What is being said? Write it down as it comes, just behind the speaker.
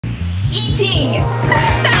eating.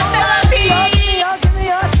 The Philippines.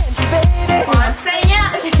 Placentia.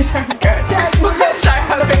 Sorry, I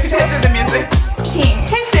was picturing the music. Eating.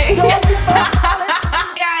 Kissing.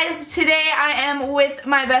 Hey guys, today I am with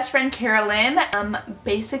my best friend Carolyn.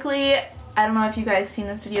 Basically, I don't know if you guys seen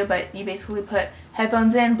this video, but you basically put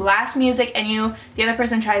headphones in, blast music, and the other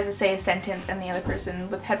person tries to say a sentence, and the other person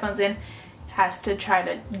with headphones in has to try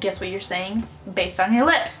to guess what you're saying based on your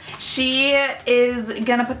lips. She is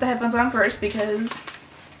gonna put the headphones on first because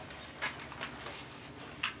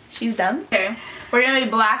she's done. Okay, we're gonna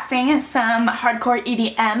be blasting some hardcore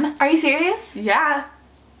EDM. Are you serious? Yeah.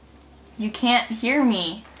 You can't hear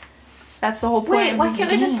me. That's the whole point. Wait, why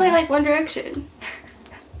can't we just play like One Direction?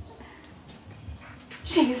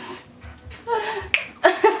 Jeez. Okay.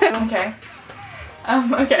 Okay.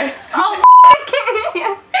 Oh, okay.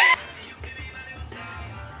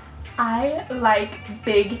 I like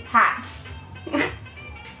big hats.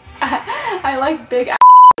 I like big ass.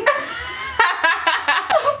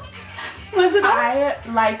 Was it? I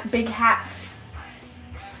like big hats.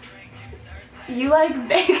 You like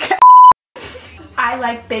big ass. I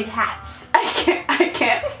like big hats. I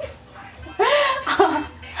can't.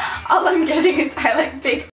 All I'm getting is I like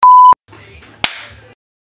big.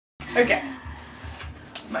 Okay.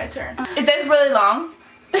 My turn. Is this really long?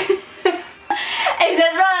 It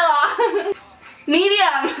says really long.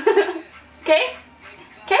 Medium. Okay?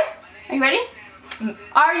 Okay? Are you ready?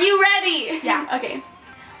 Are you ready? Yeah. Okay.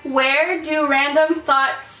 Where do random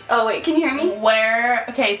thoughts... Oh wait, can you hear me? Where...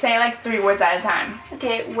 Okay, say like 3 words at a time.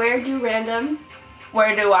 Okay, where do random...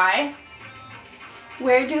 Where do I?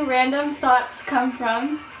 Where do random thoughts come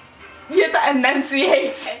from? You have to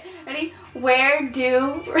enunciate. Okay, ready? Where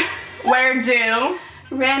do... Where do...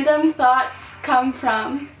 Random thoughts come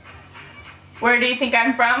from? Where do you think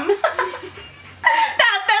I'm from? The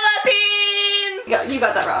Philippines! You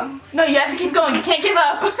got that wrong. No, you have to keep going. You can't give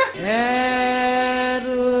up. At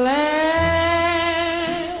last.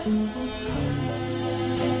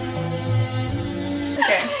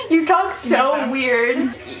 Okay. You talk so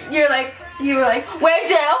weird. You were like, where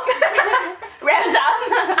do?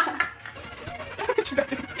 Random.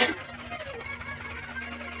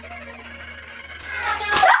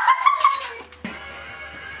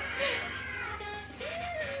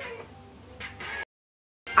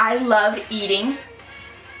 I love eating.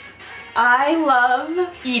 I love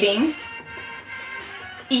Eating.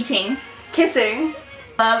 Eating. kissing.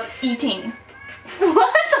 Love eating.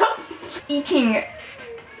 What the Eating.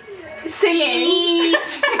 Singing.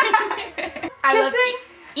 Eat. I love Kissing?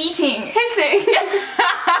 eating. Hissing.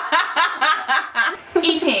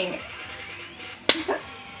 Eating.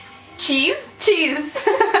 Cheese. Cheese.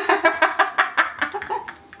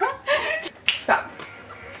 Stop.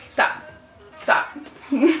 Stop. Stop.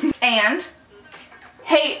 And.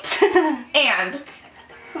 Hate. And.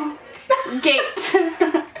 Gate.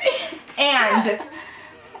 And.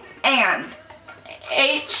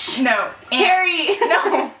 H. No. And. Harry.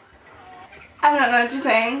 No. I don't know what you're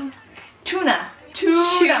saying. Tuna.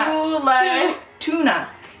 Chula. Tuna.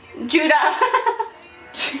 Judah.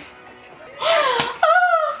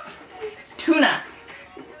 Tuna.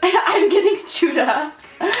 I'm getting Judah.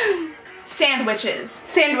 Sandwiches.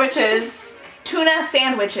 Sandwiches. Tuna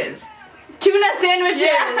sandwiches. Tuna sandwiches.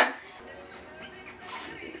 Yeah.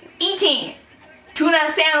 Eating.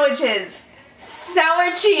 Tuna sandwiches.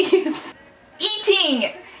 Sour cheese.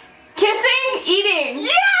 Eating. Kissing. Eating.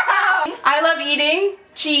 Yeah! I love eating.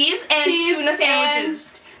 Cheese and Cheese tuna sandwiches.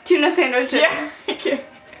 and tuna sandwiches. Yes. Okay.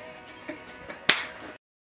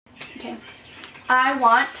 Okay. I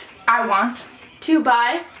want To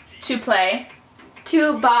buy. To play.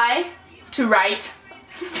 To buy. To write.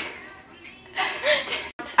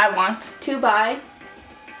 I want To buy.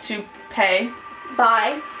 to pay.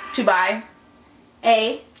 Buy. To buy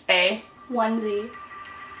A. a Onesie.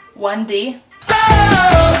 1D.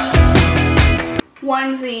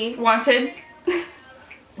 Onesie. Wanted.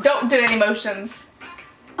 Don't do any motions.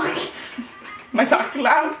 Okay. Am I talking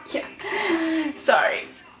loud? Yeah. Sorry.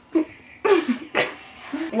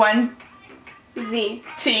 1 Z.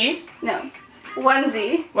 T. No.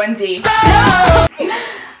 Onesie. 1D.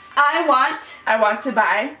 I want to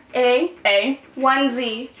buy a a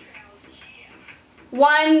onesie.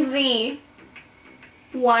 Onesie.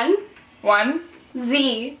 1 1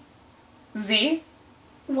 Z. Z.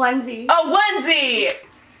 Onesie. Oh, onesie!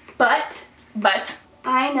 But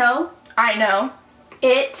I know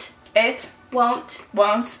it it won't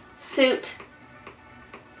won't suit.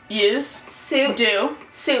 Suit. Do.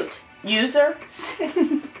 Suit. User.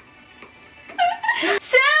 Suit.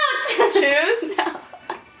 Choose. No.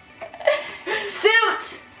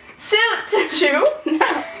 Suit. Chew.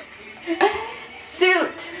 No.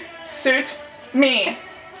 suit me.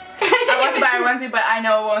 I want to buy a onesie, but I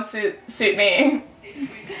know it won't suit me.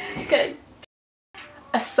 Good.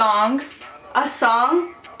 A song. A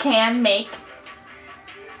song. Can make.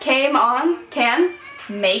 Came on. Can.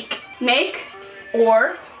 Make. Make.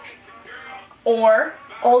 Or.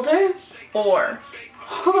 Older. Or.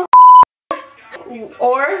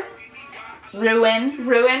 Or. Ruin.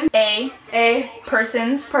 Ruin. A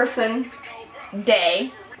Person's. Person.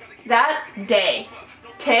 Day. That. Day.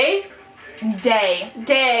 Day. Day.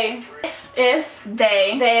 If.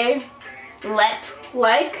 They. Let.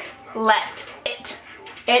 Like. Let.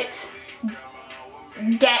 It.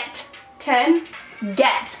 Get. 10.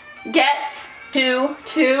 Get. Get. To.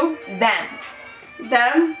 Them.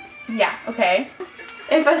 Them. Yeah, okay.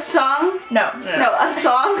 If a song. No, A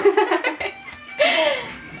song.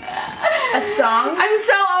 A song. I'm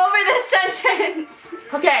so over this sentence.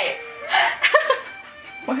 Okay.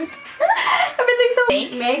 What? Everything's so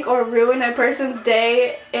make or ruin a person's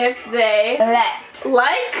day if they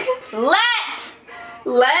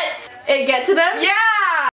Let it get to them.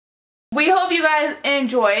 Yeah. We hope you guys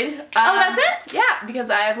enjoyed. Oh, that's it? Yeah, because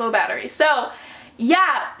I have low battery. So,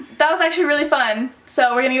 yeah, that was actually really fun.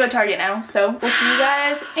 So we're gonna go to Target now. So we'll see you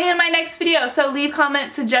guys in my next video. So leave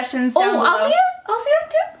comment suggestions down below. I'll see you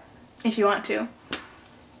too. If you want to.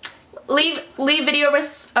 Leave video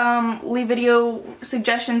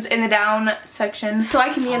suggestions in the down section. So I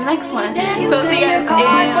can be in the next one. So see you guys in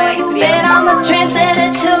my next